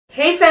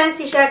Hey friends,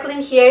 it's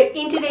Jackeline here.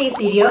 In today's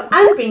video,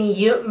 I'm bringing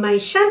you my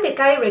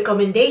Chantecaille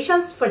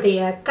recommendations for the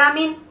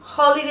upcoming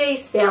holiday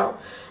sale.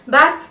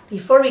 But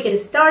before we get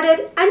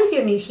started, and if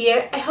you're new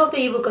here, I hope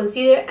that you will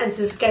consider and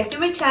subscribe to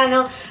my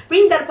channel,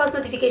 ring that post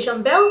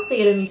notification bell so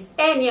you don't miss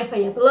any of my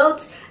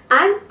uploads,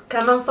 and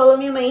come and follow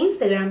me on my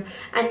Instagram.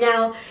 And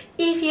now,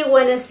 if you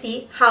want to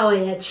see how I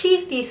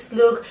achieve this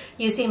look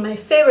using my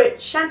favorite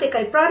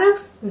Chantecaille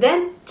products,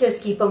 then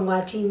just keep on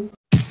watching.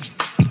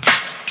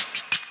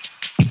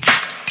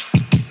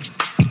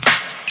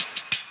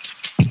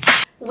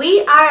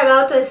 We are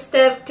about to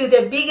step to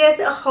the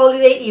biggest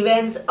holiday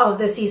events of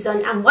the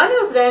season, and one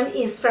of them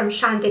is from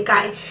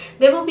Chantecaille.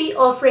 They will be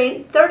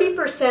offering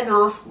 30%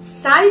 off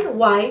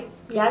site-wide.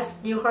 Yes,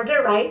 you heard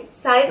it right,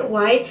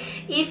 site-wide.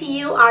 If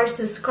you are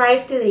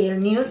subscribed to their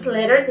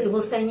newsletter, they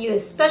will send you a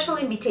special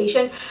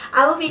invitation.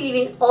 I will be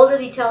leaving all the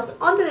details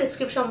on the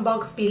description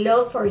box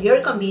below for your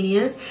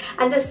convenience.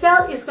 And the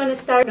sale is going to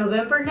start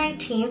November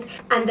 19th,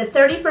 and the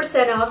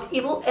 30% off,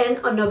 it will end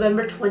on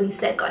November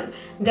 22nd.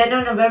 Then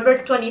on November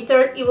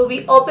 23rd, it will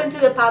be open to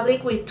the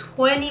public with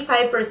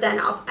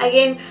 25% off.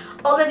 Again,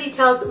 all the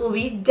details will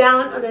be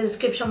down on the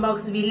description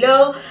box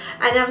below,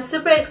 and I'm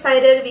super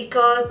excited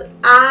because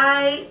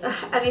I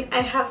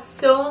have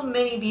so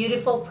many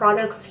beautiful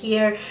products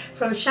here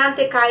from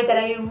Chantecaille that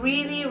I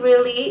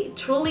really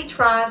truly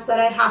trust,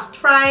 that I have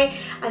tried,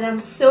 and I'm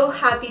so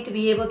happy to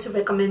be able to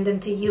recommend them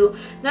to you.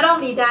 Not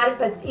only that,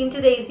 but in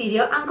today's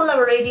video I'm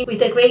collaborating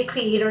with a great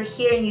creator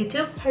here on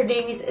YouTube. Her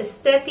name is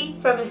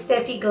Stephi from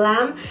Stephi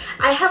Glam.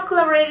 I have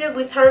collaborated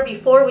with her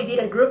before. We did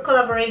a group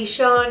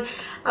collaboration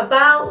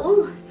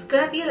about, it's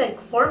gonna be like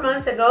 4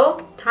 months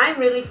ago. Time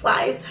really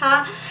flies,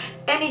 huh?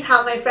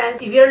 Anyhow, my friends,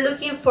 if you're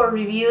looking for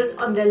reviews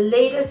on the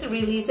latest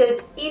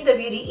releases in the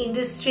beauty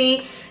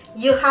industry,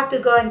 you have to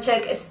go and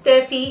check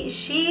Stephi.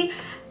 She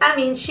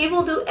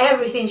will do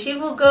everything. She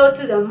will go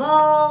to the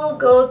mall,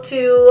 go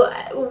to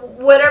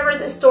whatever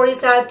the store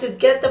is at to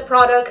get the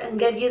product and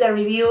get you the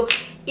review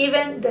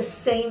even the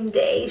same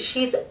day.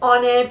 She's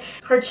on it.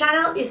 Her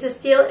channel is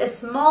still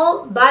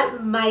small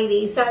but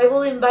mighty, so I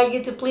will invite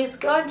you to please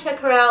go and check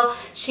her out.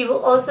 She will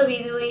also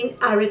be doing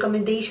a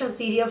recommendations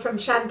video from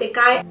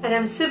Chantecaille, and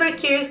I'm super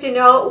curious to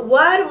know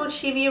what will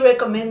she be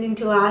recommending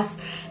to us.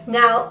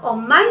 Now,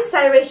 on my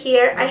side right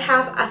here, I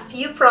have a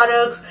few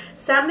products,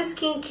 some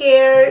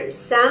skincare,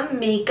 some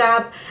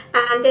makeup,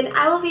 and then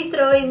I will be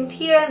throwing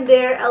here and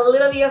there a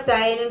little bit of the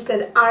items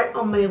that are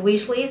on my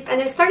wish list.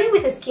 And starting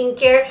with the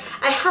skincare,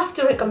 I have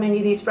to recommend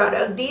you this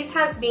product. This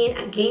has been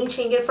a game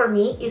changer for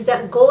me. Is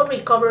the Gold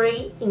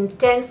Recovery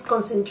Intense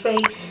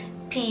Concentrate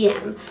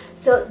PM.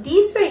 So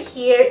this right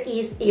here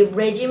is a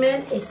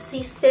regimen, a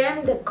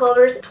system that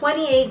covers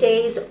 28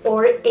 days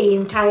or an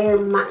entire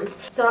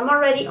month. So I'm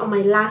already on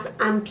my last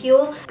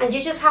ampule, and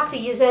you just have to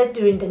use it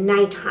during the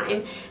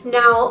nighttime.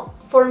 Now,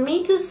 for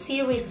me to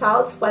see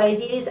results, what I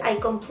did is I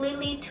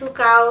completely took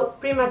out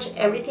pretty much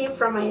everything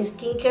from my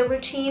skincare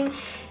routine.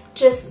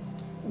 Just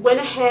went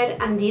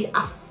ahead and did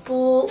a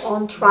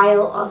full-on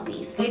trial of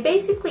these. What it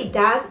basically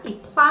does,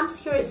 it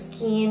plumps your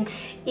skin,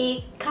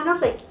 it kind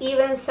of like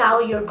evens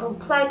out your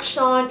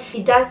complexion,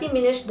 it does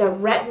diminish the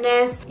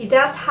redness, it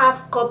does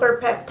have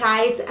copper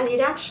peptides, and it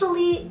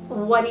actually,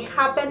 what it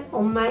happened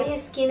on my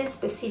skin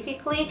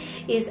specifically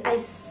is I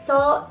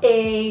saw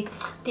a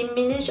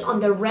diminish on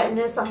the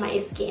redness of my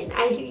skin.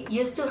 I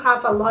used to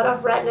have a lot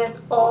of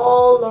redness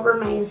all over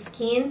my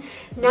skin.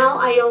 Now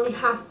I only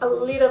have a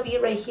little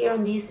bit right here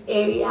on this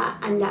area,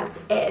 and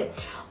that's it.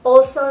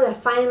 Also, the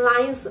fine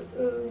lines,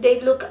 they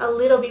look a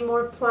little bit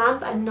more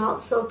plump and not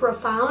so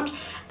profound.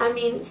 I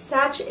mean,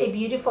 such a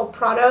beautiful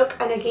product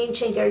and a game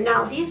changer.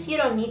 Now, this, you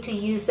don't need to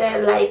use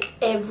it like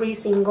every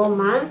single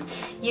month.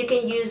 You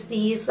can use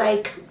these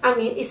like,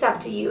 it's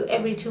up to you.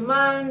 Every 2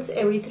 months,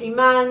 every 3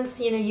 months,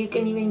 you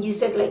can even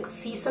use it like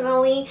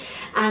seasonally.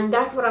 And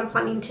that's what I'm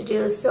planning to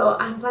do. So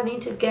I'm planning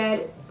to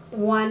get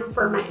one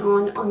for my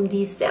own on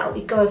this sale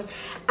because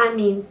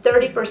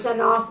 30%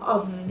 off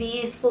of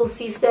this full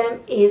system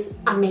is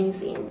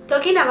amazing.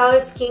 Talking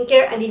about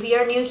skincare, and if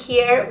you're new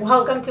here,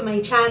 welcome to my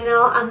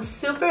channel. I'm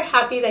super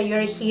happy that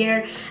you're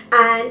here,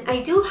 and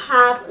I do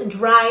have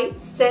dry,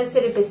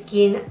 sensitive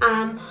skin.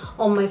 I'm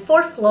on my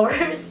 4th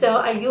floor, so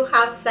I do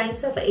have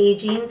signs of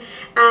aging,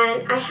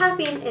 and I have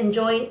been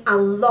enjoying a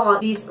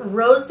lot this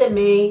Rose de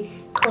May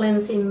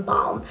cleansing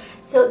balm.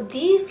 So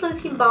this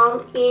cleansing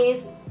balm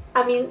is,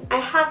 I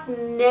have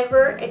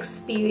never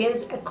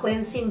experienced a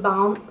cleansing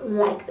balm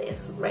like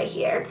this right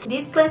here.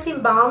 This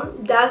cleansing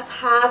balm does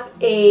have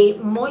a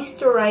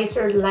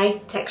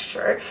moisturizer-like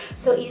texture,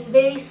 so it's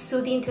very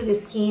soothing to the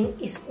skin,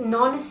 it's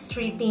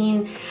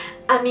non-stripping,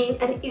 I mean,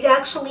 and it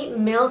actually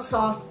melts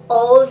off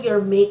all your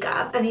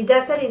makeup, and it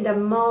does it in the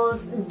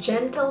most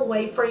gentle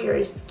way for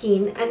your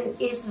skin, and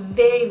is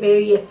very,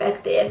 very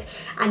effective.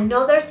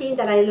 Another thing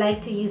that I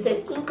like to use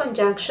it in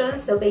conjunction,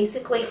 so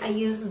basically I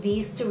use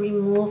these to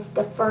remove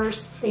the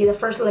first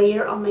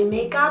layer of my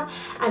makeup,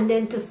 and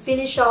then to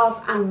finish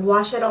off and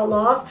wash it all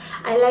off,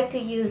 I like to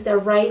use the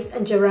Rice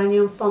and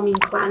Geranium foaming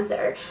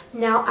cleanser.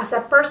 Now, as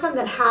a person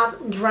that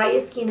have dry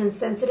skin and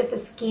sensitive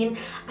skin,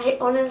 I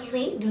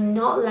honestly do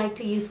not like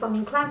to use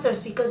foaming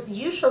cleansers because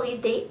usually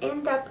they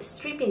end up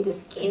stripping the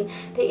skin.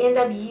 They end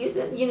up,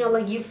 you know,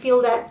 like you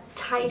feel that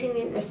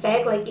tightening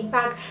effect. Like, in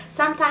fact,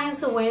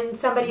 sometimes when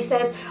somebody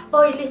says,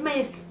 oh, it leaves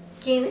my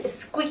skin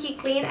squeaky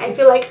clean, I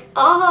feel like,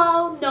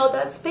 oh no,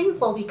 that's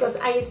painful, because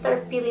I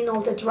start feeling all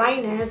the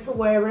dryness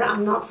wherever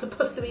I'm not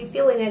supposed to be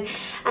feeling it.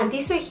 And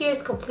this right here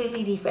is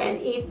completely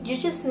different. You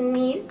just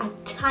need a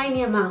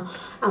tiny amount,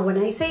 and when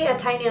I say a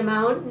tiny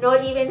amount,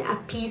 not even a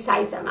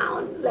pea-size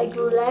amount, like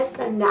less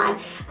than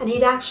that, and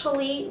it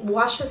actually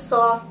washes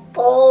off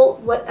all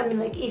what, I mean,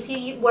 like if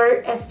you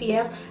wear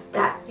SPF,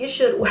 that you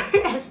should wear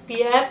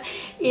SPF,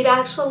 it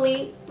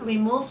actually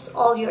removes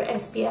all your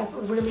SPF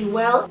really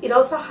well. It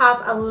also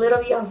have a little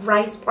bit of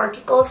rice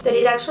particles that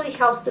it actually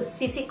helps to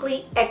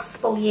physically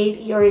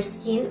exfoliate your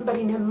skin, but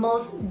in a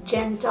most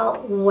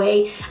gentle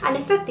way, an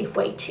effective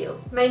way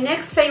too. My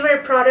next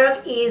favorite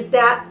product is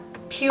the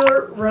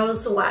Pure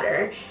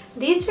Rosewater.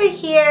 This right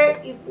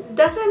here, it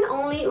doesn't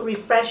only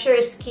refresh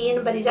your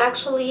skin, but it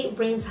actually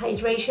brings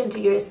hydration to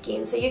your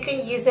skin. So you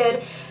can use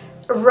it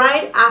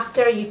right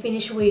after you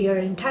finish with your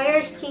entire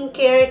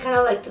skincare, kind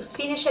of like to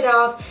finish it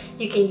off.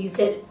 You can use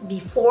it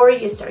before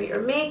you start your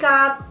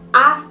makeup,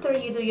 after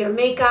you do your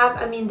makeup.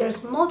 I mean,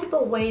 there's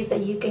multiple ways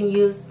that you can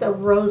use the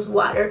rose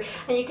water,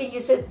 and you can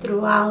use it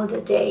throughout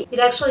the day. It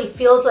actually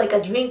feels like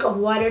a drink of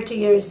water to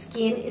your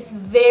skin. It's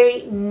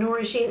very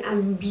nourishing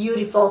and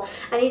beautiful,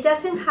 and it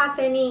doesn't have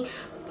any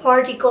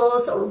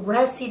particles or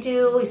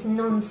residue. Is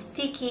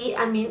non-sticky.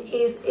 I mean,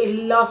 it's a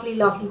lovely,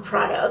 lovely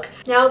product.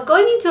 Now,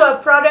 going into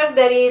a product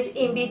that is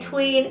in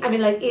between, I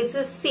mean, like it's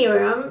a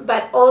serum,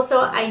 but also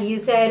I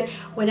use it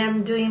when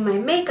I'm doing my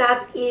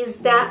makeup, is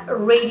that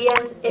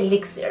Radiance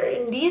Elixir.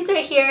 And these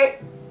right here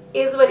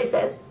is what it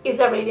says. It's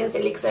a Radiance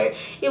Elixir.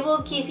 It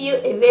will give you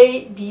a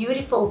very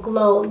beautiful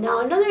glow.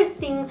 Now, another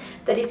thing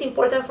that is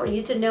important for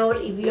you to note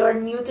if you're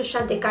new to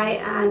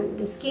Chantecaille and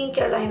the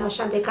skincare line of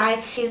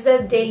Chantecaille is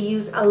that they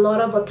use a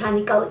lot of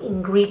botanical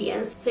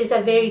ingredients. So it's a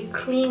very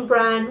clean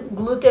brand,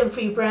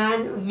 gluten-free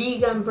brand,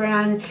 vegan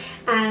brand,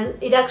 and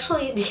it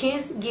actually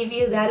does give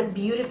you that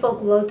beautiful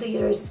glow to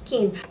your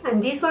skin.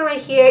 And this one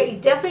right here,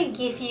 it definitely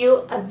gives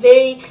you a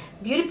very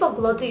beautiful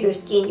glow to your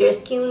skin. Your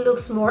skin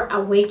looks more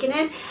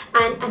awakening.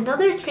 And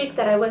another trick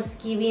that I was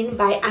given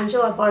by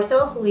Angela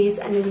Barthel, who is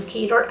an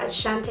educator at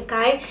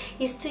Chantecaille,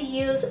 is to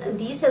use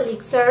this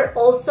elixir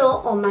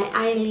also on my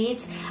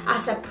eyelids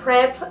as a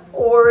prep,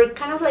 or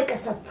kind of like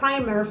as a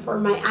primer for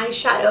my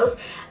eyeshadows.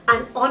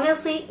 And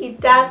honestly, it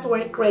does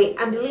work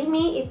great. And believe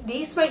me,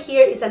 this right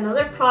here is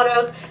another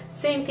product,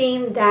 same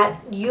thing,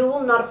 that you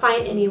will not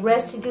find any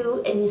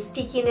residue, any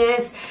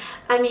stickiness.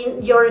 I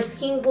mean, your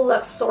skin will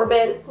absorb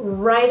it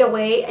right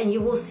away and you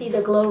will see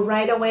the glow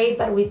right away,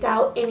 but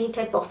without any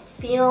type of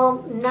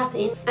film,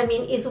 nothing. I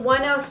mean, it's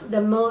one of the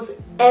most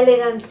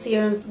elegant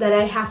serums that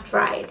I have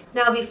tried.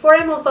 Now, before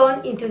I move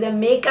on into the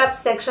makeup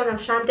section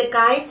of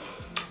Chantecaille,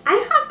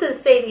 I have to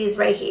say this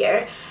right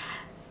here.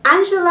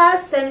 Angela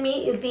sent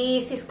me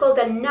this. It's called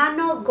the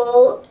Nano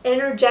Gold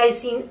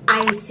Energizing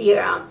Eye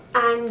Serum,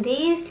 and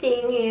this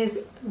thing is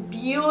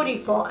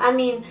beautiful. I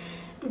mean,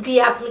 the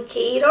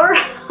applicator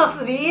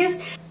of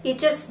this, it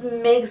just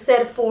makes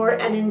it for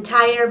an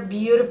entire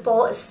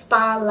beautiful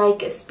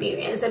spa-like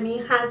experience. I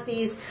mean, it has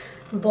this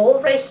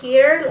ball right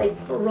here, like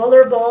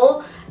roller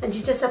ball, and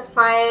you just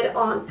apply it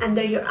on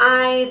under your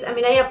eyes. I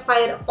mean, I apply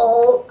it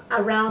all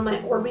around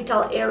my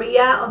orbital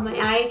area of my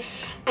eye,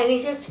 and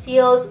it just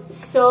feels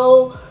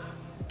so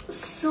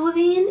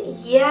soothing,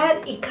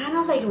 yet it kind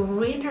of like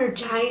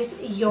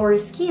re-energizes your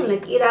skin.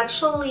 Like, it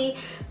actually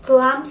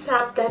plumps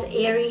up that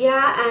area,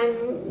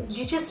 and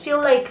you just feel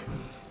like,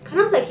 kind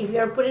of like if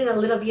you're putting a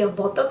little bit of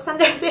Botox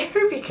under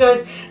there,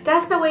 because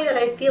that's the way that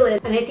I feel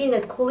it. And I think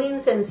the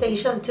cooling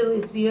sensation too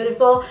is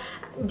beautiful.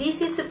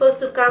 This is supposed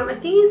to come, I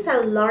think it's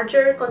a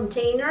larger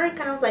container,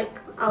 kind of like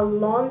a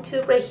long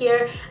tube right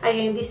here.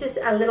 Again, this is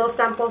a little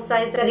sample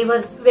size that it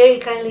was very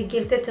kindly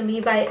gifted to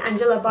me by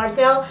Angela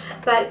Barthel,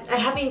 but I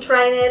have been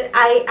trying it.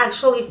 I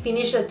actually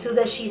finished the two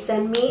that she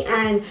sent me,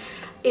 and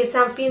it's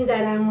something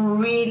that I'm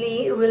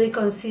really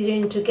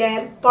considering to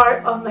get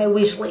part of my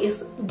wish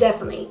list,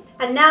 definitely.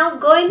 And now,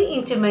 going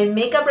into my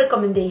makeup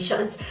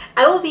recommendations,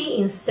 I will be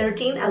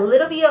inserting a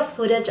little bit of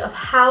footage of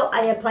how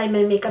I apply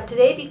my makeup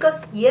today,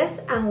 because yes,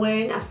 I'm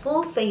wearing a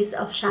full face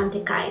of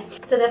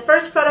Chantecaille. So the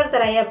first product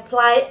that I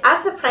apply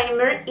as a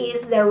primer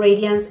is the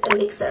Radiance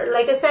Elixir.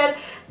 Like I said,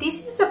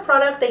 this is a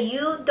product that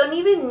you don't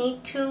even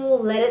need to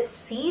let it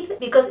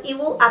sit, because it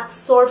will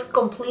absorb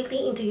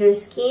completely into your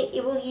skin.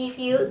 It will give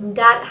you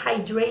that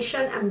hydration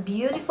hydration and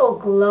beautiful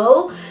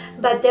glow,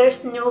 but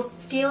there's no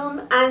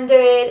film under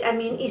it. I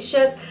mean, it's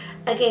just,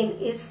 again,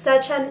 it's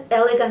such an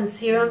elegant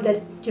serum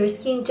that your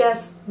skin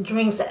just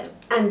drinks it,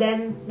 and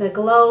then the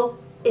glow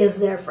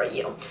is there for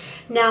you.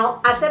 Now,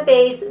 as a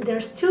base,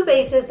 there's two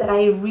bases that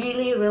I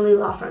really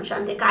love from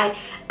Chantecaille,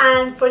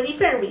 and for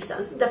different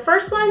reasons. The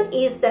first one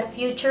is the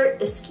Future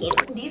Skin.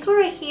 This one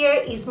right here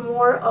is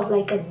more of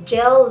like a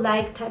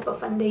gel-like type of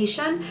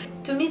foundation.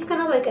 To me, it's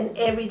kind of like an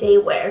everyday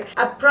wear.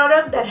 A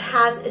product that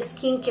has a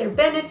skincare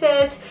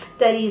benefit,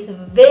 that is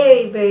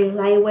very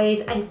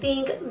lightweight. I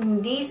think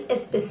this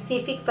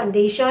specific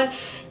foundation,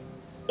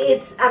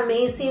 it's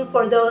amazing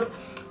for those,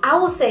 I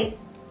will say,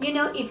 you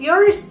know, if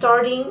you're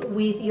starting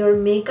with your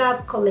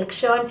makeup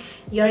collection,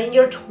 you're in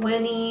your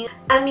 20s,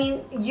 I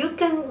mean, you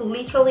can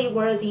literally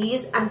wear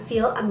these and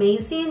feel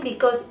amazing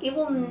because it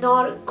will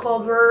not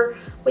cover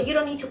what you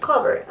don't need to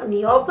cover. On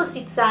the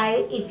opposite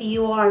side, if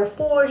you are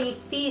 40,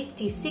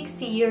 50,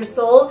 60 years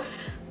old,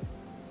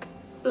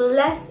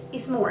 less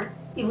is more.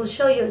 It will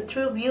show your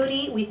true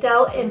beauty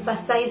without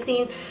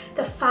emphasizing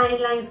the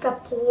fine lines, the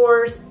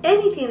pores,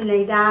 anything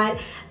like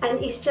that. And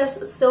it's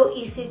just so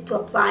easy to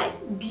apply.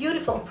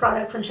 Beautiful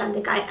product from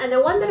Chantecaille. And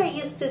the one that I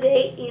use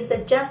today is the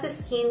Just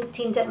Skin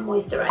Tinted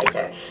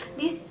Moisturizer.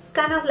 This is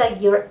kind of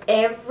like your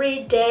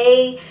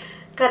everyday,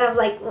 kind of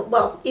like,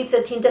 well, it's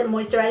a tinted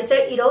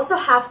moisturizer. It also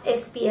have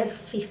SPF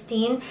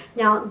 15.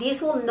 Now,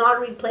 this will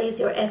not replace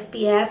your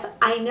SPF.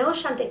 I know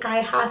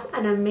Chantecaille has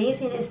an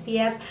amazing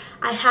SPF.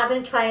 I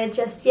haven't tried it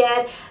just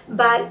yet,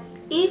 but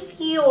if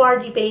you are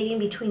debating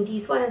between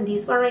this one and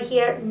this one right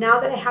here, now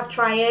that I have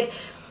tried it,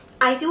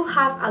 I do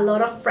have a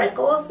lot of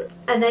freckles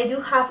and I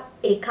do have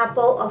a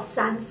couple of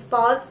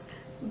sunspots.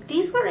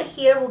 This one right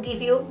here will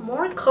give you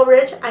more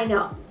coverage. I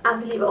know,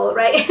 unbelievable,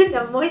 right?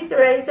 The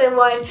moisturizer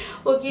one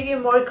will give you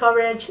more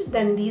coverage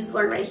than this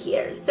one right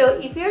here. So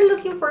if you're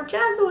looking for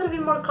just a little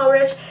bit more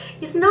coverage,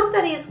 it's not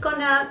that it's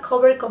gonna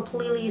cover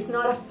completely. It's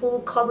not a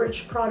full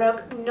coverage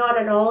product, not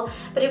at all,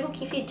 but it will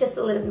give you just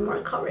a little bit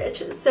more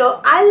coverage.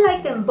 So I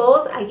like them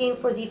both, again,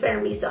 for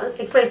different reasons.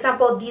 Like, for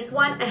example, this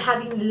one I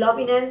have been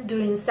loving it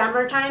during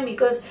summertime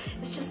because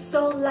it's just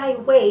so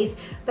lightweight.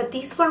 But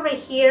this one right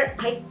here,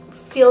 I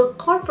feel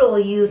comfortable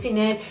using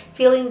it,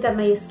 feeling that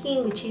my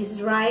skin, which is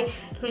dry,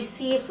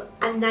 receive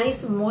a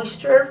nice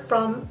moisture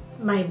from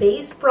my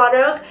base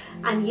product,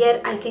 and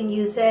yet I can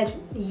use it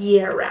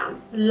year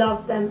round.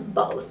 Love them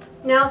both.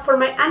 Now, for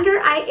my under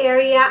eye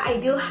area, I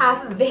do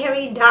have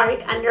very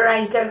dark under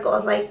eye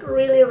circles, like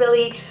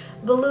really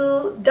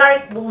blue,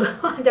 dark blue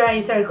under eye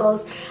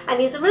circles, and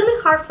it's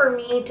really hard for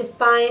me to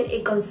find a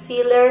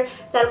concealer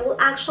that will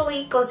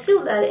actually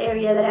conceal that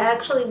area, that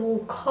actually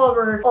will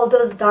cover all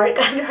those dark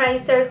under eye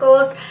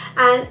circles.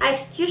 And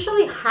I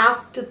usually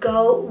have to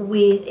go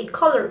with a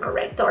color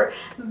corrector,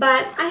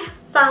 but I have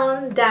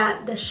found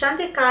that the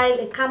Chantecaille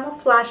Le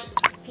Camouflage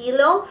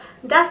Stilo,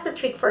 that's the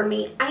trick for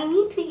me. I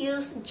need to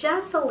use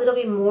just a little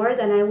bit more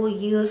than I will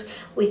use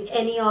with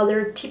any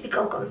other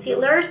typical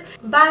concealers,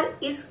 but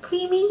it's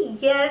creamy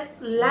yet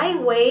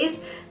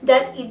lightweight,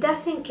 that it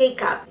doesn't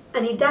cake up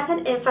and it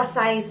doesn't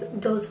emphasize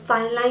those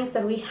fine lines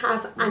that we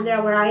have under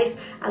our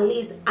eyes. At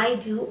least I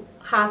do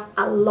have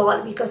a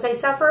lot because I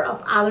suffer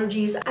of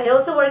allergies. I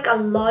also work a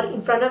lot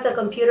in front of the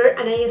computer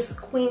and I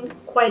squint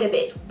quite a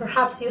bit.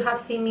 Perhaps you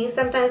have seen me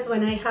sometimes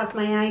when I have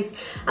my eyes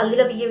a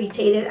little bit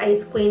irritated, I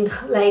squint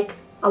like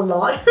a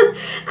lot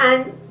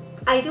and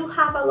I do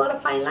have a lot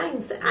of fine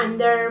lines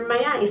under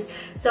my eyes.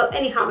 So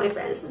anyhow, my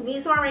friends,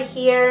 this one right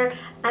here,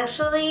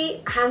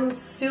 actually I'm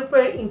super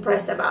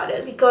impressed about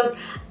it because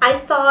I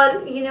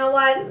thought, you know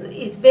what,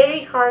 it's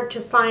very hard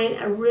to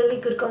find a really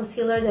good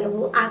concealer that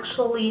will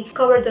actually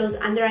cover those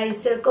under eye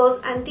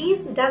circles, and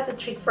this does a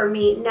trick for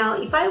me.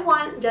 Now, if I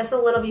want just a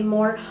little bit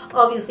more,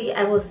 obviously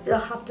I will still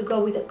have to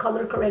go with a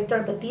color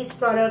corrector, but this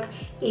product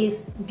is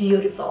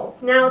beautiful.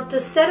 Now, to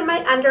set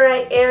my under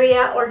eye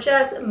area or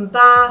just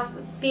buff,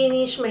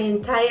 finish my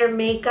entire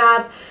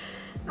makeup,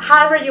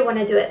 however you want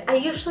to do it, I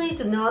usually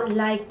do not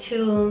like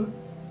to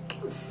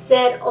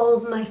set all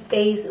my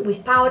face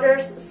with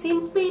powders,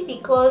 simply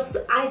because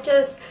I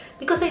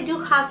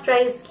do have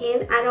dry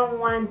skin. I don't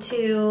want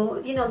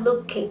to, you know,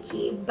 look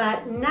cakey,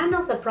 but none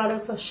of the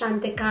products of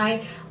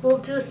Chantecaille will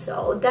do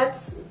so.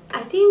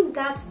 I think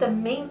that's the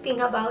main thing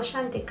about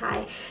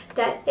Chantecaille,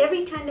 that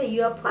every time that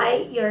you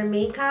apply your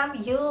makeup,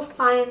 you'll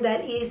find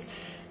that is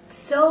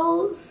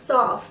so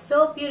soft,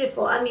 so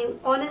beautiful. I mean,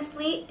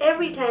 honestly,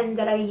 every time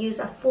that I use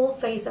a full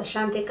face of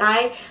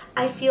Chantecaille,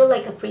 I feel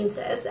like a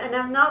princess. And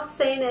I'm not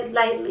saying it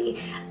lightly,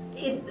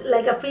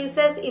 like a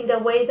princess in the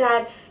way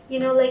that, you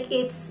know, like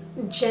it's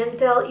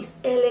gentle, it's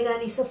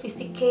elegant, it's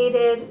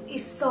sophisticated,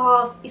 it's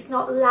soft, it's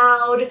not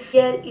loud,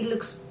 yet it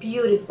looks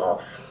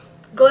beautiful.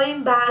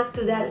 Going back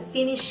to that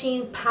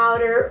finishing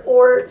powder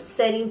or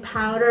setting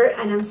powder,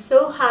 and I'm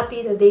so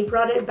happy that they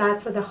brought it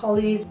back for the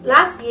holidays.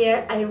 Last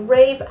year I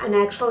rave and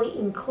actually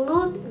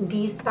include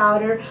this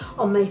powder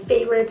on my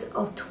favorites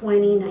of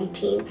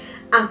 2019,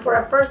 and for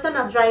a person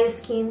of dry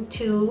skin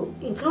to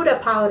include a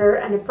powder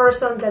and a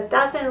person that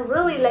doesn't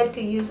really like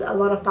to use a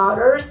lot of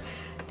powders,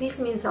 this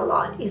means a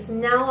lot. It's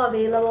now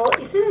available.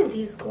 Isn't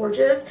this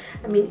gorgeous?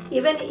 I mean,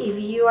 even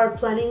if you are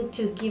planning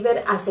to give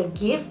it as a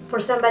gift for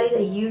somebody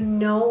that you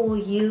know will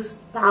use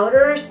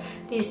powders,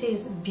 this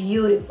is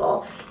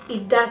beautiful.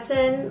 It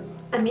doesn't,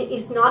 I mean,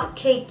 it's not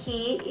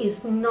cakey,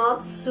 it's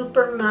not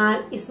super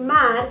matte. It's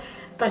matte,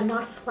 but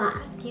not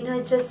flat. You know,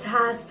 it just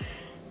has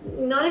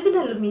not even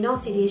a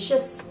luminosity. It's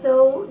just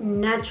so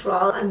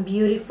natural and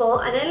beautiful,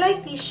 and I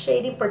like this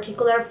shade in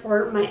particular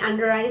for my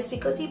under eyes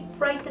because it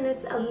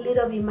brightens a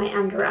little bit my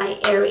under eye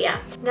area.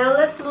 Now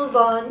let's move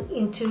on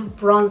into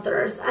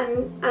bronzers,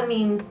 and I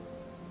mean,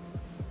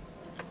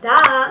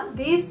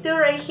 these two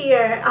right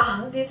here,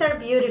 oh, these are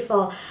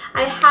beautiful.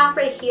 I have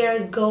right here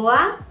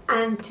Goa,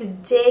 and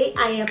today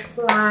I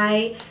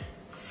apply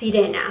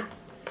Sirena.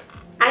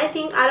 I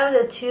think out of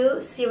the two,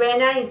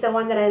 Sirena is the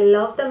one that I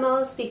love the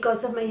most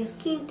because of my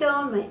skin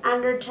tone, my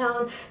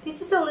undertone.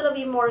 This is a little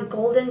bit more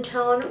golden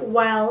tone,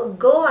 while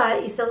Goa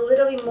is a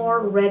little bit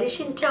more reddish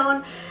in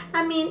tone.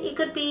 I mean, it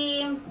could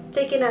be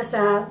taken as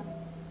a,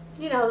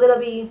 you know, a little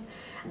bit,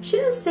 I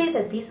shouldn't say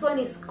that this one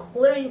is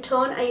cooler in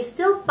tone. I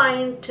still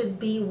find to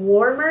be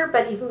warmer,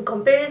 but in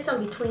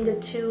comparison between the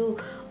two,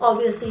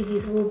 obviously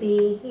this will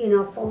be, you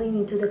know, falling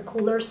into the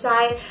cooler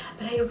side.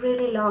 But I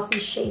really love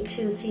this shade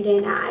too,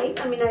 Sirena.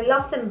 I mean, I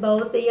love them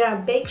both. They are a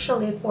Baked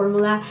Chalet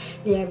formula.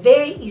 They are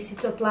very easy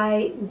to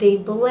apply. They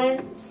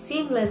blend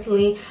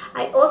seamlessly.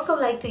 I also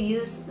like to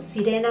use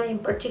Sirena in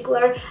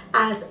particular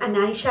as an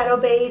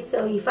eyeshadow base.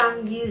 So if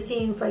I'm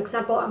using, for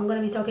example, I'm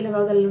going to be talking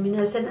about the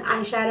luminescent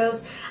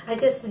eyeshadows, I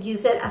just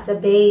use it as a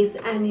base,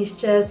 and it's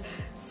just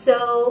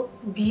so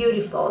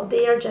beautiful.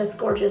 They are just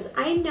gorgeous.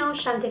 I know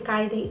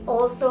Chantecaille, they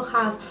also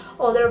have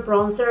other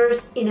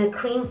bronzers in a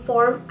cream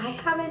form. I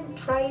haven't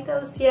tried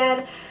those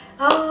yet.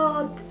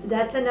 Oh,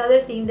 that's another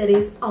thing that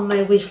is on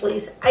my wish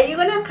list. Are you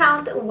gonna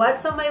count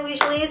what's on my wish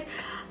list?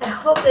 I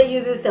hope that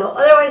you do so.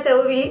 Otherwise, I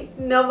will be,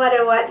 no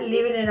matter what,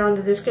 leaving it on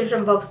the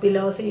description box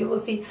below so you will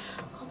see,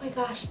 oh my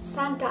gosh,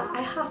 Santa,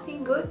 I have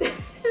been good.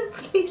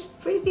 Please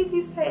bring me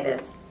these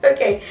items.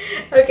 Okay,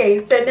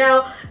 so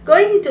now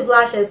going into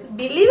blushes.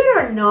 Believe it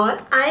or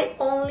not,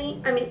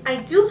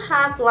 I do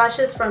have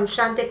blushes from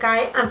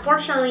Chantecaille.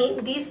 Unfortunately,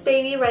 this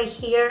baby right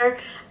here,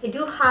 I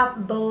do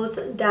have both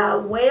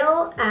the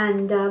Whale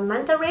and the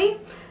Manta Ray.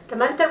 The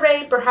Manta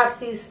Ray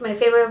perhaps is my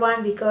favorite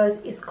one because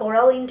it's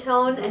coral in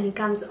tone, and it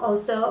comes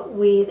also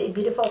with a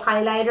beautiful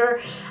highlighter.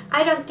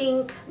 I don't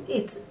think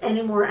it's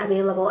anymore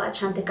available at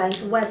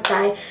Chantecaille's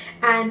website,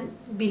 and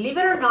believe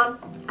it or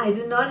not, I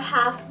do not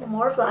have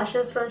more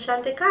blushes from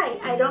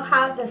Chantecaille. I don't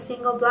have the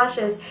single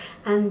blushes,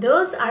 and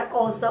those are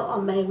also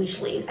on my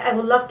wish list. I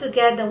would love to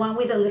get the one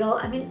with a little,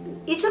 I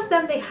mean, each of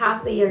them they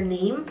have their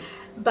name,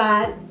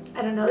 but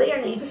I don't know their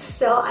names,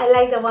 so I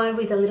like the one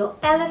with the little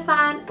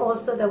elephant,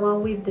 also the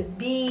one with the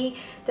bee,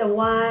 the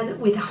one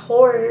with the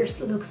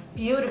horse looks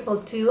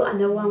beautiful too, and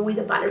the one with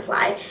the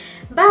butterfly.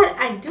 But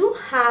I do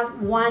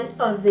have one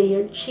of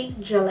their cheek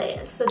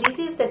gelées. So this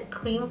is the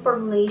cream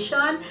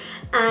formulation,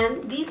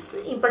 and this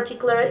in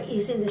particular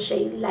is in the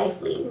shade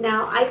Lively.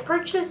 Now I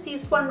purchased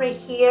this one right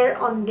here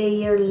on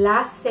their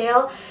last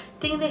sale.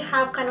 I think they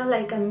have kind of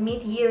like a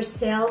mid-year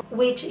sale,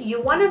 which you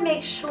want to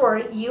make sure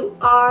you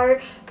are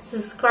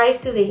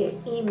subscribed to their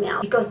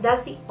email, because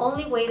that's the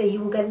only way that you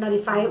will get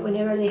notified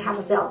whenever they have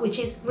a sale, which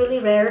is really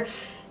rare.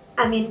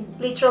 I mean,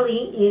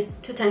 literally is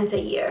 2 times a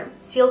year.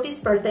 Sylvie's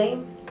birthday,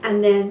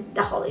 and then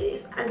the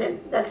holidays, and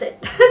then that's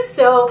it.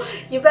 So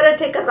you better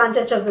take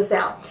advantage of the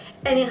sale.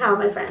 Anyhow,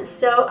 my friends,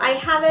 so I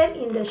have it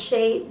in the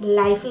shade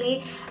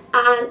Lively,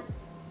 and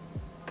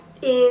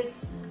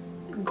is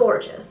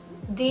gorgeous.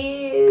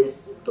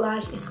 This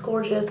blush is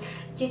gorgeous.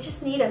 You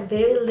just need a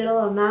very little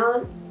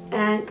amount,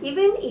 and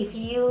even if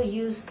you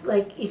use,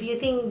 like, if you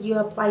think you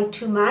apply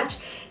too much,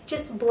 it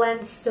just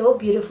blends so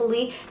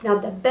beautifully. Now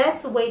the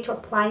best way to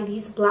apply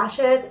these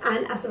blushes,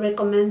 and as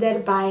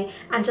recommended by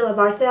Angela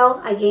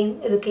Barthel, again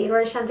educator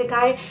at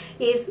Chantecaille,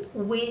 is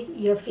with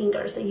your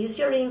fingers. So use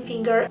your ring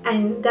finger,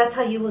 and that's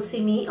how you will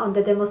see me on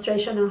the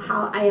demonstration on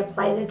how I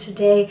applied it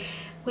today.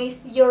 With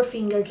your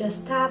finger,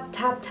 just tap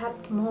tap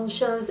tap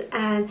motions,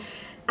 and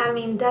I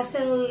mean,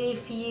 doesn't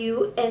leave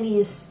you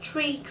any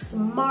streaks,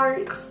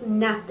 marks,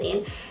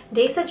 nothing.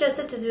 They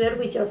suggested to do it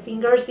with your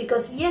fingers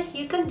because yes,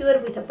 you can do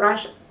it with a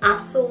brush,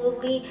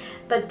 absolutely,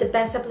 but the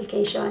best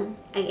application,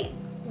 again,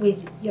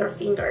 with your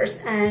fingers.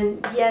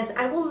 And yes,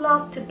 I would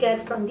love to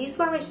get from this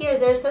one right here,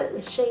 there's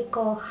a shade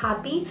called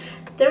Happy.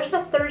 There's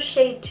a third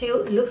shade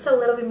too, it looks a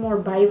little bit more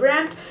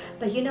vibrant,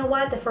 but you know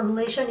what, the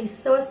formulation is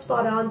so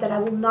spot on that I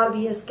will not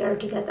be scared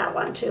to get that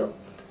one too.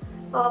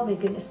 Oh my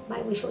goodness,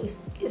 my wish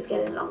list is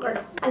getting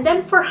longer. And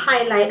then for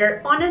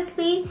highlighter,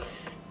 honestly,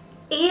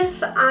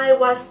 if I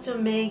was to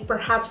make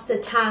perhaps the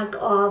tag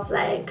of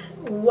like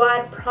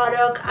what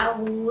product I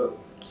will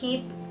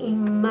keep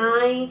in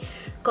my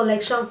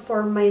collection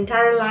for my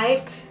entire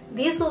life,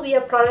 this will be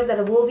a product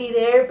that will be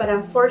there, but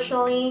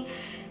unfortunately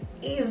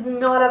is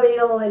not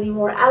available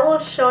anymore. I will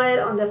show it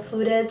on the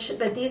footage,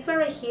 but this one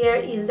right here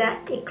is the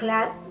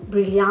Eclat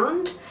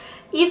Brilliant.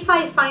 If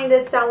I find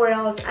it somewhere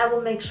else, I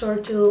will make sure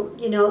to,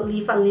 you know,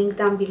 leave a link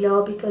down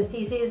below, because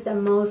this is the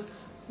most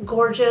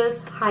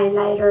gorgeous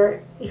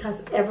highlighter it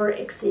has ever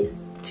existed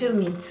to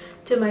me.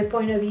 To my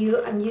point of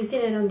view, I'm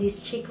using it on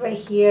this cheek right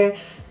here.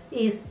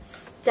 Is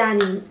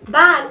stunning.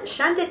 But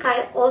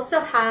Chantecaille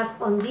also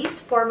have on this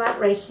format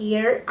right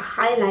here a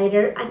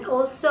highlighter, and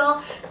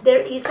also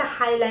there is a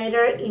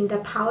highlighter in the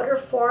powder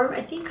form. I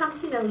think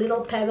comes in a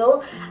little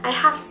pebble. I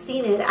have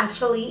seen it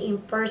actually in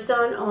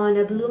person on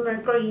a Blue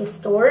Mercury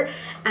store,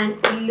 and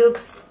it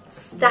looks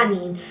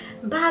stunning.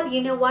 But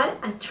you know what,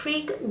 a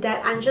trick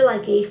that Angela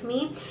gave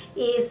me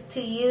is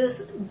to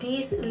use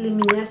this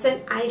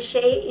luminescent eye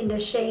shade in the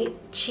shade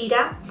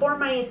Cheetah for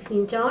my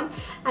skin tone,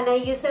 and I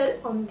use it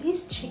on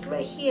this cheek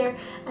right here,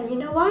 and you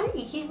know what,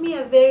 it gives me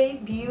a very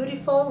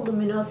beautiful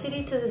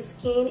luminosity to the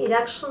skin. It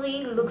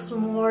actually looks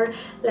more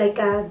like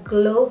a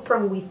glow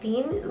from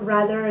within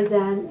rather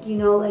than, you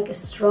know, like a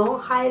strong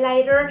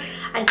highlighter.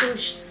 I think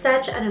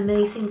such an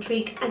amazing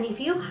trick. And if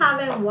you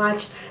haven't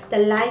watched the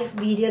live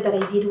video that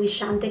I did with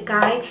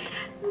Chantecaille,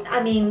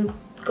 I mean,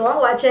 go and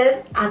watch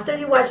it after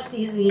you watch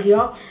this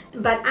video.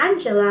 But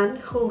Angela,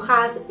 who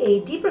has a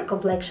deeper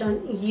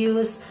complexion,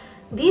 used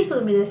this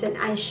luminescent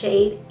eye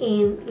shade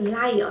in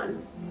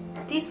Lion,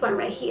 this one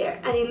right here,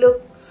 and it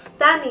looked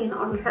stunning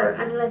on her.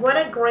 I mean, like, what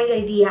a great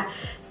idea.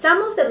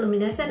 Some of the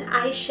luminescent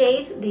eye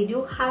shades, they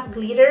do have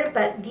glitter,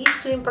 but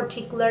these two in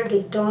particular,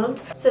 they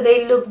don't, so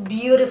they look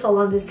beautiful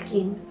on the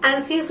skin.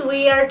 And since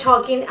we are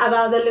talking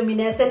about the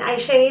luminescent eye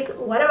shades,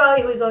 what about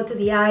if we go to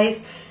the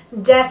eyes?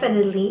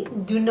 Definitely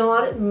do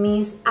not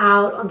miss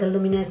out on the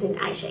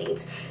luminescent eye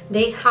shades.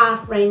 They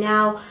have right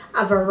now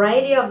a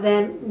variety of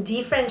them,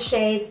 different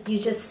shades. You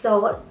just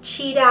saw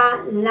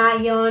Cheetah,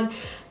 Lion.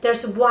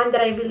 There's one that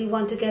I really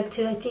want to get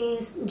to, I think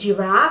it's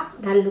Giraffe.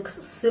 That looks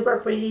super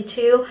pretty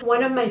too.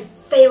 One of my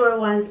favorite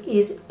ones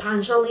is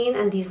Pancholine,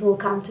 and this will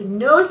come to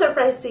no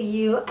surprise to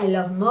you. I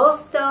love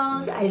mauve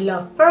tones, I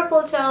love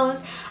purple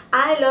tones,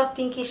 I love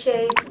pinky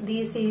shades.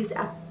 This is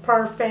a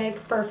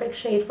perfect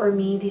shade for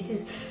me. This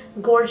is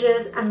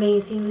gorgeous,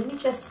 amazing. Let me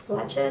just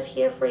swatch it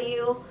here for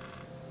you.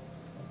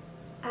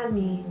 I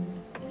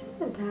mean,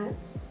 isn't that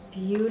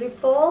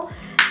beautiful?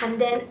 And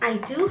then I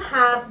do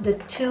have the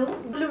two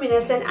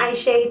luminescent eye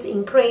shades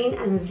in Crane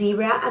and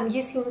Zebra. I'm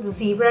using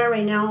Zebra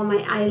right now on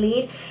my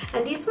eyelid,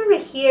 and this one right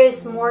here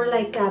is more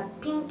like a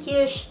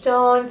pinkish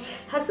tone,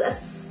 has a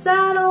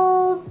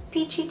subtle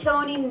peachy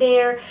tone in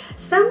there.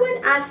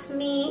 Someone asked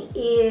me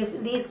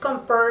if this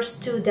compares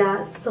to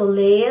the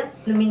Soleil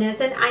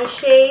luminescent eye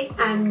shade,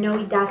 and no,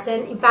 it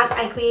doesn't. In fact,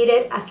 I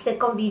created a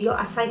second video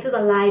aside to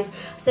the live,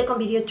 second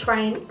video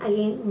trying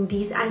again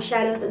these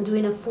eyeshadows and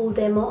doing a full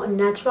demo on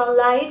natural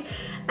light,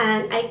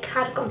 and I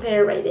can't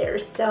compare right there.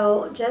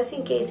 So just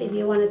in case, if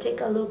you want to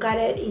take a look at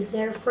it, it's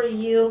there for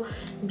you.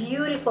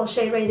 Beautiful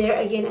shade right there.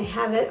 Again, I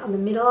have it on the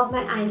middle of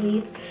my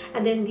eyelids.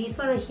 And then this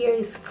one right here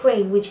is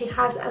Crane, which it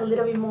has a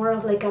little bit more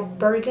of like a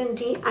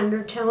burgundy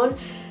undertone.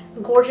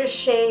 Gorgeous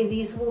shade.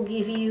 This will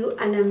give you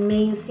an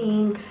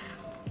amazing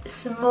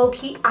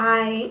smoky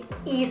eye,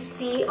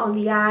 easy on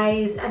the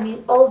eyes. I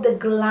mean, all the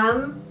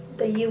glam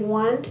that you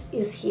want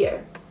is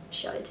here.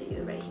 Show it to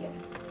you right here.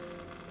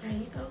 There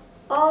you go.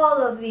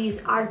 All of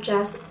these are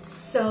just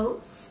so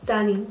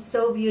stunning,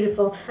 so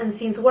beautiful. And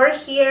since we're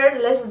here,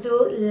 let's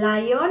do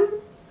Lion,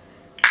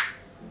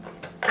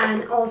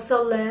 and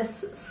also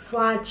let's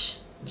swatch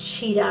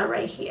Cheetah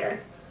right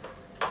here.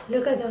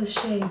 Look at those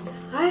shades.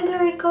 Aren't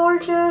they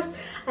gorgeous?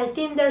 I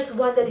think there's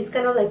one that is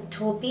kind of like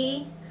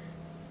taupey.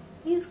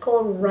 It's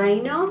called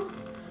Rhino.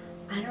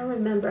 I don't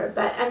remember,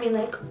 but I mean,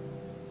 like,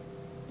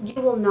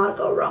 you will not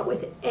go wrong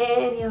with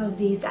any of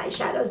these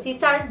eyeshadows.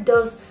 These are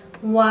those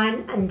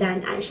one and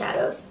done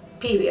eyeshadows,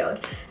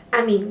 period.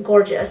 I mean,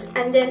 gorgeous.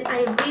 And then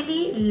I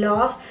really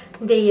love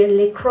their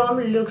Le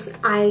Chrome Luxe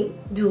eye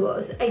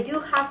duos. I do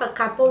have a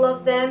couple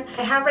of them.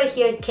 I have right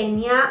here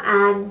Kenya,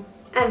 and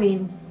I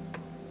mean,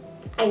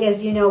 I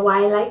guess you know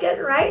why I like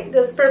it, right?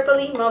 Those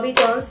purpley mauvey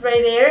tones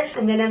right there.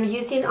 And then I'm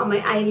using on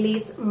my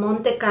eyelids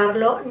Monte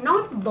Carlo,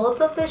 not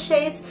both of the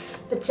shades,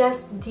 but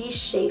just this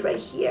shade right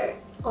here.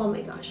 Oh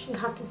my gosh, you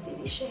have to see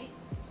this shade.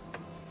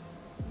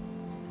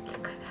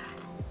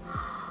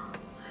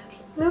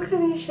 Look at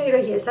this shade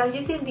right here. So I'm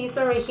using this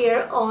one right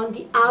here on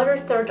the outer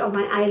third of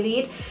my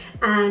eyelid,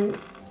 and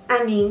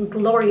I mean,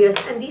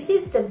 glorious. And this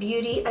is the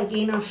beauty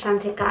again of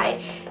Chantecaille.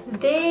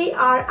 They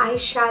are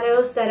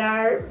eyeshadows that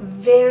are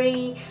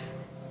very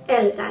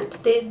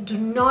elegant. They do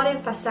not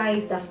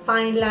emphasize the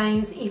fine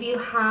lines. If you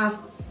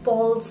have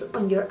folds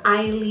on your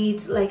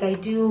eyelids like I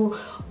do,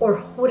 or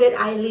hooded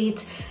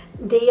eyelids,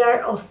 they are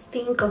of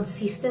thin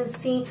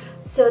consistency,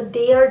 so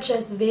they are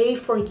just very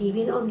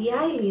forgiving on the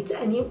eyelids,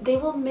 and they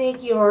will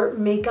make your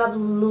makeup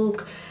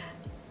look,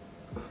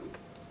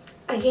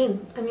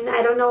 again, I mean,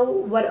 I don't know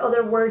what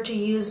other word to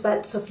use,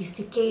 but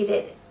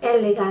sophisticated,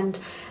 elegant,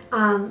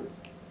 a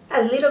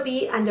little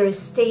bit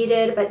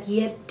understated, but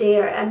yet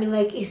there. I mean,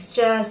 like, it's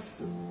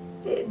just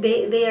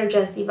they are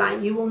just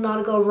divine. You will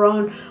not go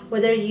wrong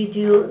whether you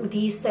do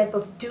these type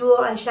of duo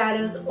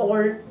eyeshadows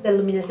or the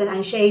luminescent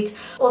eye shades.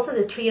 Also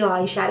the trio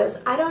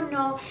eyeshadows, I don't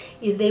know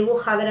if they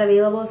will have it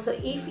available, so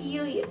if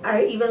you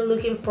are even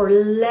looking for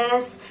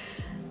less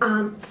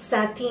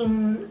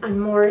satin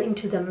and more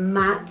into the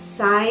matte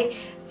side,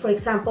 for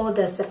example,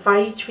 the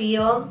Safari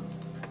Trio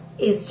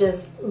is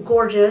just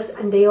gorgeous.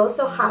 And they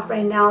also have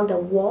right now the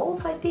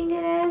Wolf, I think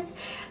it is.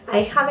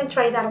 I haven't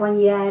tried that one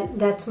yet.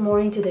 That's more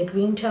into the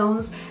green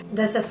tones.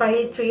 The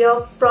Safari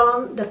Trio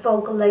from the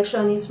fall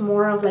collection is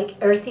more of like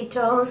earthy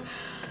tones.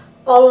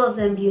 All of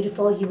them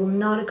beautiful. You will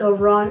not go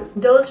wrong.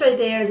 Those right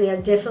there, they are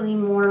definitely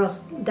more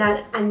of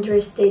that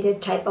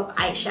understated type of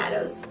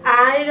eyeshadows.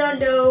 I don't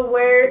know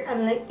where,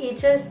 I'm like, it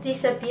just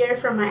disappeared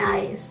from my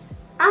eyes.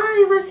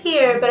 I was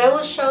here, but I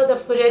will show the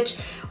footage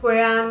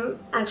where I'm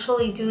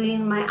actually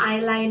doing my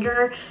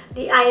eyeliner.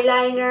 The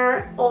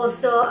eyeliner,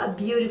 also a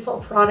beautiful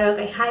product.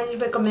 I highly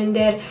recommend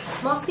it,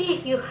 mostly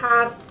if you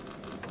have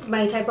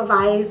my type of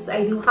eyes.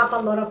 I do have a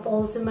lot of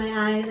folds in my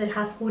eyes. I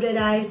have hooded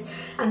eyes,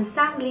 and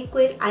some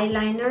liquid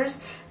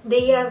eyeliners,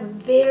 they are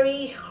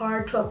very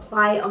hard to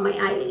apply on my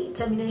eyelids.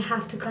 I mean, I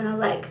have to kind of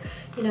like,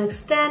 you know,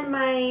 extend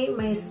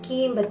my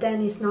skin, but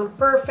then it's not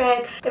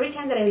perfect. Every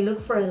time that I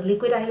look for a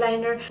liquid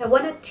eyeliner, I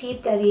want a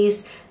tip that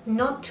is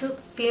not too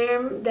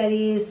firm, that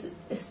is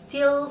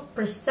still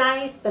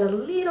precise but a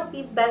little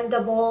bit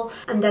bendable,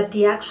 and that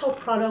the actual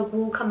product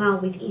will come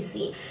out with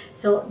easy.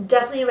 So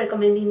definitely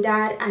recommending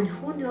that. And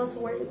who knows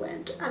where it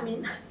went. I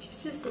mean, you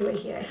just see right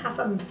here, I have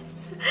a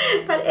mess.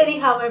 But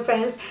anyhow, my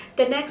friends,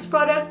 the next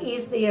product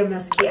is their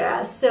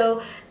mascara.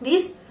 So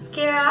this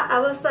mascara, I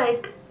was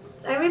like,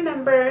 I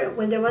remember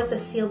when there was the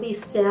Sylvie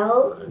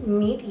sale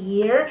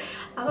mid-year,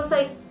 I was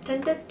like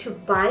tempted to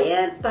buy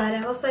it, but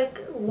I was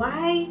like,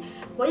 why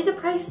the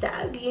price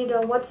tag? You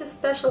know, what's so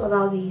special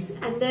about these?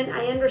 And then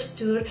I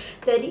understood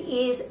that it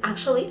is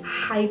actually a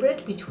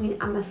hybrid between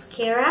a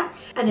mascara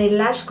and a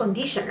lash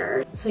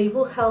conditioner, so it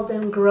will help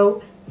them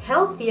grow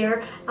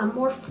healthier and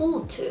more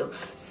full too.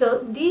 So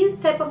this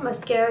type of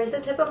mascara is the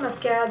type of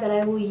mascara that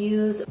I will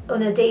use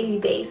on a daily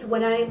basis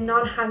when I'm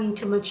not having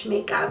too much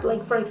makeup.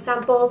 Like for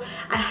example,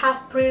 I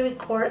have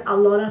pre-recorded a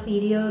lot of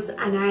videos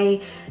and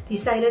I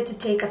decided to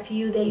take a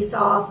few days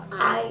off.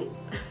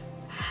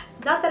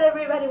 Not that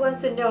everybody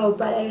wants to know,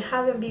 but I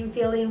haven't been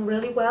feeling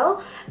really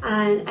well,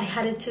 and I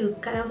had to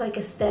kind of like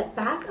a step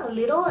back a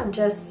little and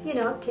just, you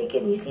know, take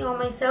it easy on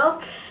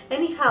myself.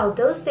 Anyhow,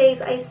 those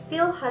days I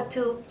still had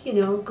to, you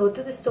know, go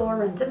to the store,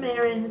 run some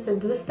errands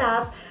and do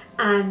stuff,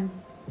 and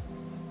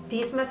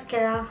this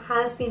mascara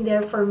has been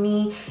there for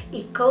me.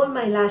 It coated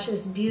my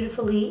lashes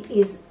beautifully.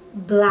 It's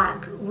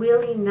black,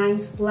 really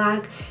nice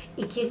black.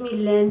 It gives me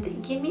length,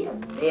 it gives me a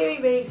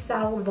very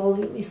subtle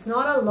volume. It's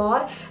not a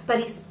lot, but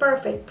it's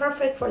perfect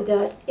for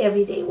the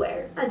everyday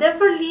wear. And then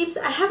for lips,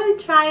 I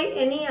haven't tried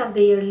any of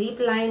their lip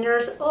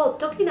liners. Oh,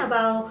 talking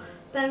about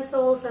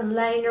pencils and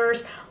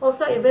liners,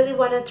 also I really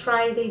want to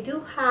try, they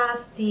do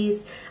have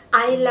this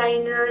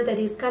eyeliner that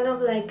is kind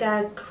of like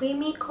a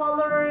creamy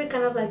color,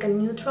 kind of like a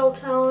neutral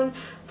tone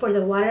for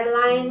the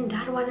waterline.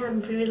 That one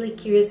I'm really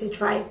curious to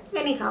try.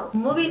 Anyhow,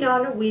 moving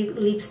on with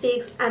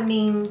lipsticks, I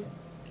mean,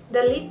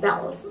 the lip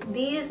bells,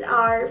 these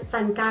are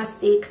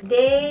fantastic.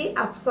 They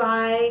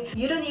apply,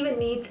 you don't even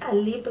need a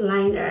lip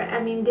liner. I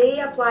mean,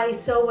 they apply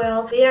so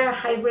well. They are a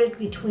hybrid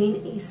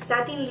between a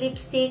satin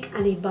lipstick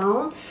and a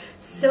balm.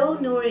 So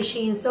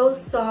nourishing, so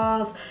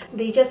soft.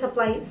 They just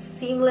apply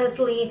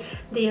seamlessly.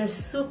 They are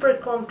super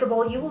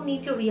comfortable. You will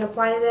need to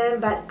reapply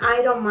them, but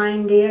I don't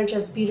mind. They are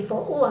just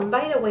beautiful. Oh, and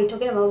by the way,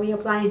 talking about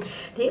reapplying,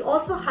 they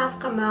also have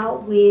come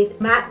out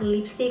with matte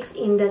lipsticks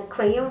in the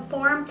crayon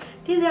form.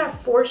 I think there are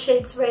 4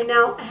 shades right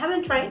now. I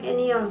haven't tried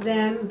any of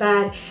them,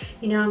 but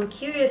you know, I'm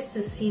curious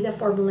to see the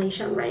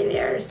formulation right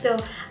there. So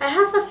I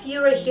have a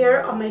few right here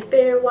on my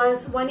favorite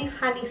ones. One is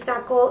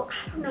honeysuckle.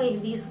 I don't know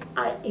if this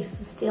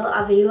is still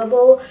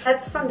available.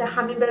 That's from the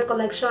Hummingbird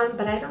collection,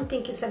 but I don't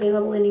think it's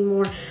available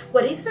anymore.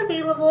 What is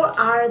available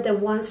are the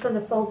ones from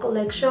the fall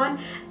collection,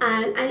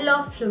 and I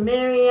love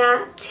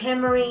Plumeria,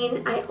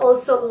 Tamarind. I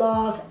also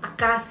love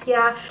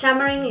Acacia.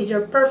 Tamarind is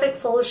your perfect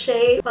fall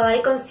shade, while I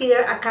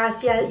consider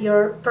Acacia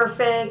your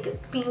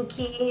perfect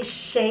pinky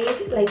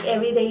shade, like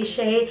everyday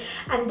shade.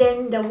 And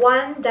then the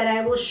one that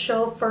I will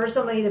show first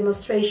on my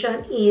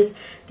demonstration is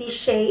this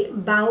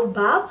shade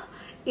Baobab.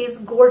 Is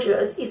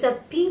gorgeous. It's a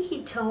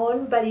pinky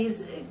tone, but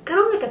it's kind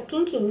of like a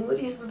pinky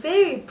nude. It's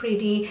very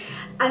pretty.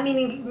 I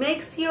mean, it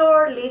makes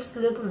your lips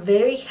look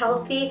very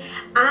healthy.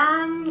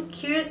 I'm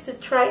curious to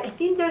try, I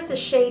think there's a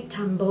shade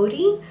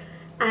Tambori,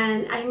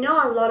 and I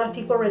know a lot of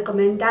people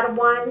recommend that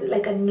one,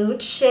 like a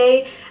nude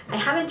shade. I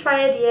haven't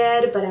tried it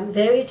yet, but I'm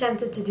very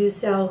tempted to do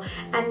so.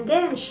 And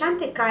then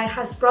Chantecaille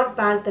has brought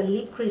back the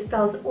lip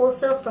crystals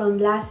also from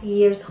last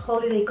year's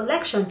holiday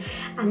collection,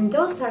 and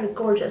those are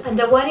gorgeous. And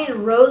the one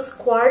in rose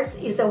quartz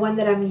is the one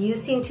that I'm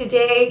using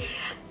today.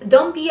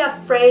 Don't be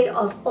afraid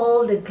of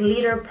all the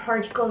glitter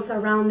particles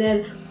around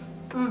it.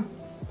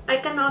 I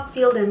cannot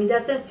feel them. It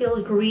doesn't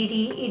feel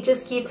greedy. It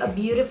just gives a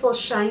beautiful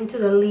shine to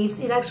the lips.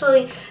 It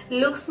actually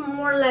looks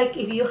more like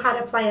if you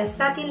had applied a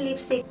satin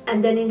lipstick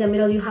and then in the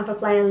middle you have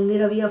applied a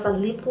little bit of a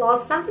lip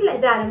gloss, something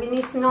like that. I mean,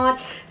 it's not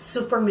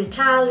super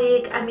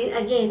metallic. I mean,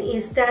 again,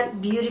 it's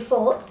that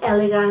beautiful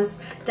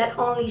elegance that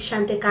only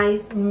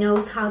Chantecaille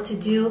knows how to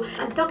do.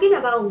 I'm talking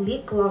about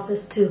lip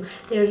glosses too.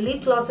 Their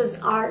lip glosses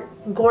are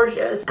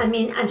gorgeous. I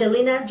mean,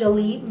 Angelina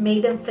Jolie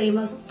made them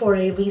famous for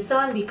a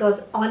reason,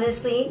 because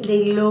honestly,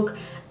 they look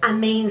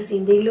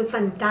amazing. They look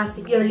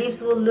fantastic. Your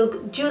lips will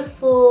look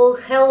youthful,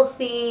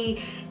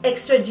 healthy,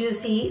 extra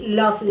juicy,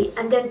 lovely.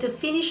 And then to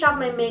finish up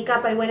my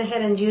makeup, I went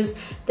ahead and used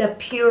the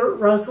Pure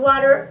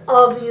Rosewater.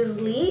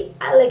 Obviously,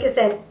 like I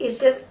said, it's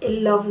just a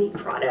lovely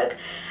product.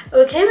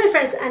 Okay, my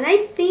friends, and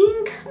I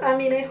think, I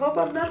mean, I hope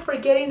I'm not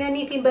forgetting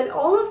anything, but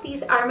all of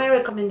these are my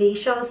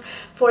recommendations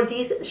for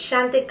this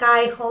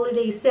Chantecaille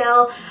holiday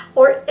sale,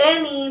 or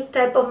any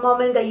type of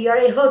moment that you are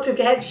able to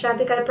get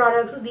Chantecaille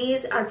products.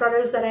 These are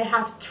products that I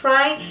have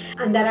tried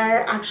and that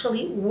are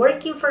actually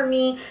working for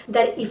me,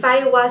 that if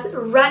I was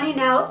running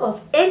out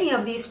of any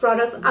of these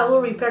products, I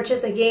will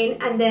repurchase again.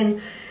 And then,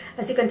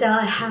 as you can tell,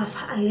 I have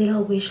a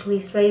little wish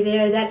list right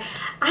there that,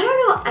 I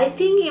don't know, I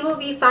think it will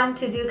be fun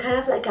to do kind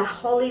of like a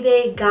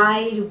holiday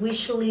guide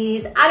wish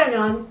list. I don't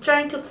know, I'm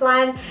trying to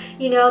plan,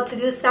 you know, to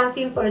do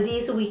something for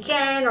this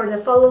weekend or the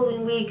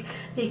following week,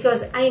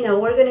 because I know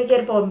we're gonna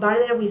get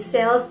bombarded with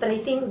sales, but I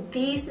think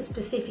this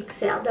specific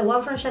sale, the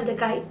one from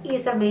Chantecaille,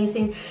 is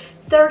amazing.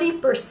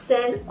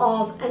 30%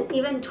 off and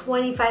even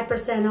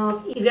 25%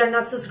 off if you're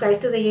not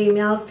subscribed to the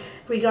emails.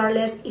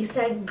 Regardless, it's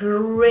a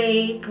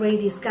great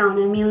discount.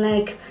 I mean,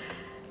 like,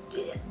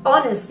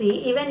 honestly,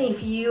 even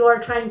if you are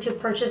trying to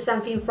purchase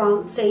something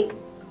from, say,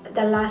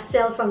 the last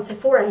sale from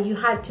Sephora, you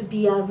had to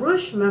be a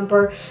Rouge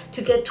member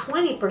to get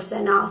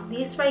 20% off.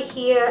 This right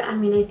here, I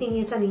mean, I think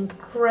it's an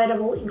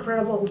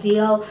incredible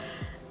deal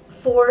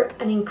for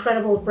an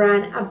incredible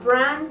brand, a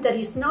brand that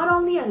is not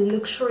only a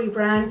luxury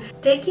brand,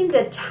 taking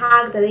the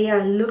tag that they are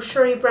a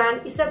luxury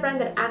brand, is a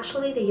brand that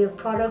actually their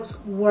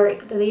products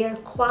work, that they are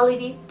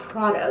quality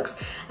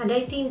products, and I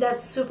think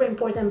that's super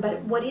important.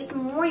 But what is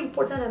more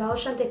important about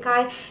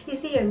Chantecaille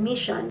is their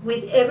mission.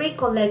 With every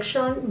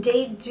collection,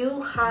 they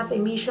do have a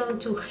mission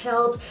to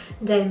help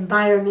the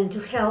environment, to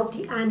help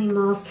the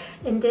animals,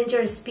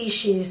 endangered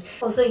species,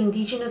 also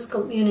indigenous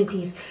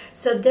communities.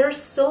 So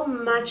there's so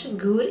much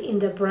good in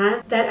the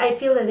brand that I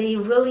feel that they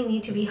really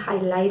need to be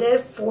highlighted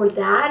for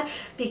that,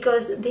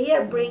 because they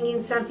are bringing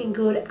something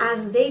good.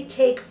 As they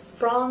take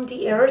from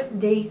the earth,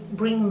 they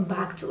bring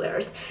back to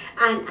earth,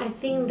 and I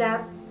think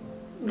that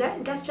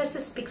just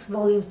speaks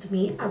volumes to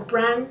me. A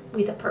brand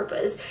with a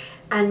purpose,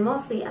 and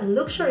mostly a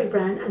luxury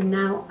brand. And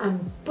now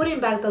I'm putting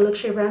back the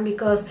luxury brand,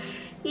 because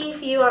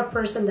if you are a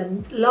person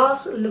that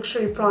loves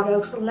luxury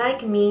products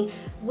like me,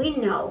 we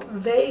know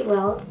very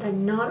well that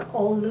not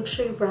all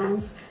luxury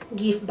brands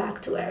give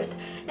back to earth.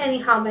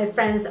 Anyhow, my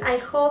friends, I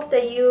hope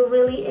that you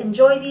really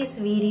enjoy this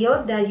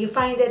video, that you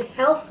find it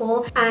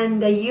helpful,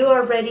 and that you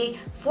are ready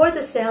for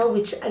the sale,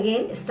 which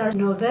again starts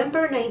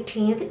November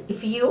 19th.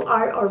 If you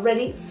are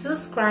already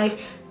subscribed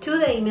to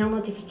the email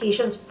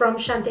notifications from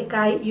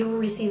Chantecaille, you will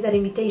receive that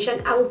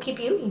invitation. I will keep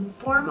you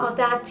informed of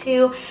that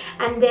too.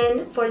 And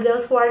then for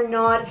those who are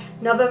not,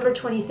 November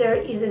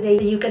 23rd is the day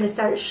that you can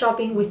start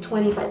shopping with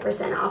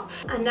 25%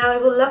 off. And now I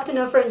would love to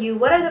know from you,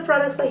 what are the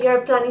products that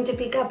you're planning to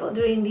pick up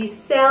during this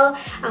sale?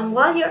 And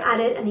while you're at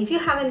it, and if you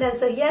haven't done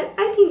so yet,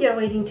 I think you're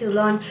waiting too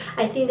long.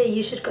 I think that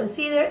you should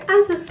consider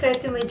and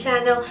subscribe to my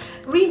channel,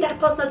 ring that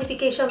post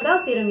notification bell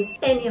so you don't miss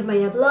any of my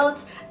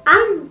uploads.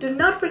 And do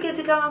not forget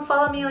to come and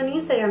follow me on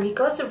Instagram,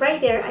 because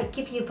right there I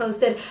keep you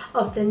posted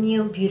of the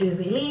new beauty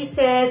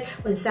releases,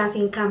 when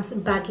something comes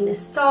back in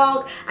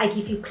stock. I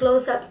give you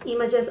close-up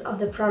images of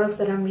the products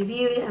that I'm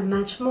reviewing and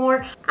much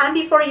more. And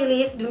before you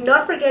leave, do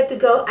not forget to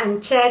go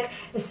and check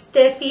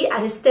Steffi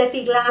at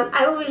Stephi Glam.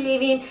 I will be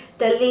leaving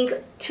the link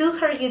to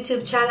her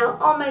YouTube channel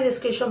on my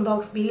description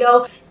box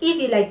below. If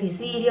you like this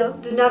video,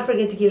 do not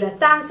forget to give it a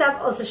thumbs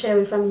up, also share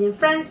with family and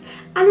friends.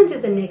 And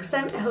until the next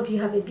time, I hope you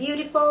have a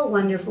beautiful,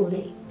 wonderful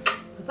day.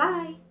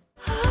 Bye-bye.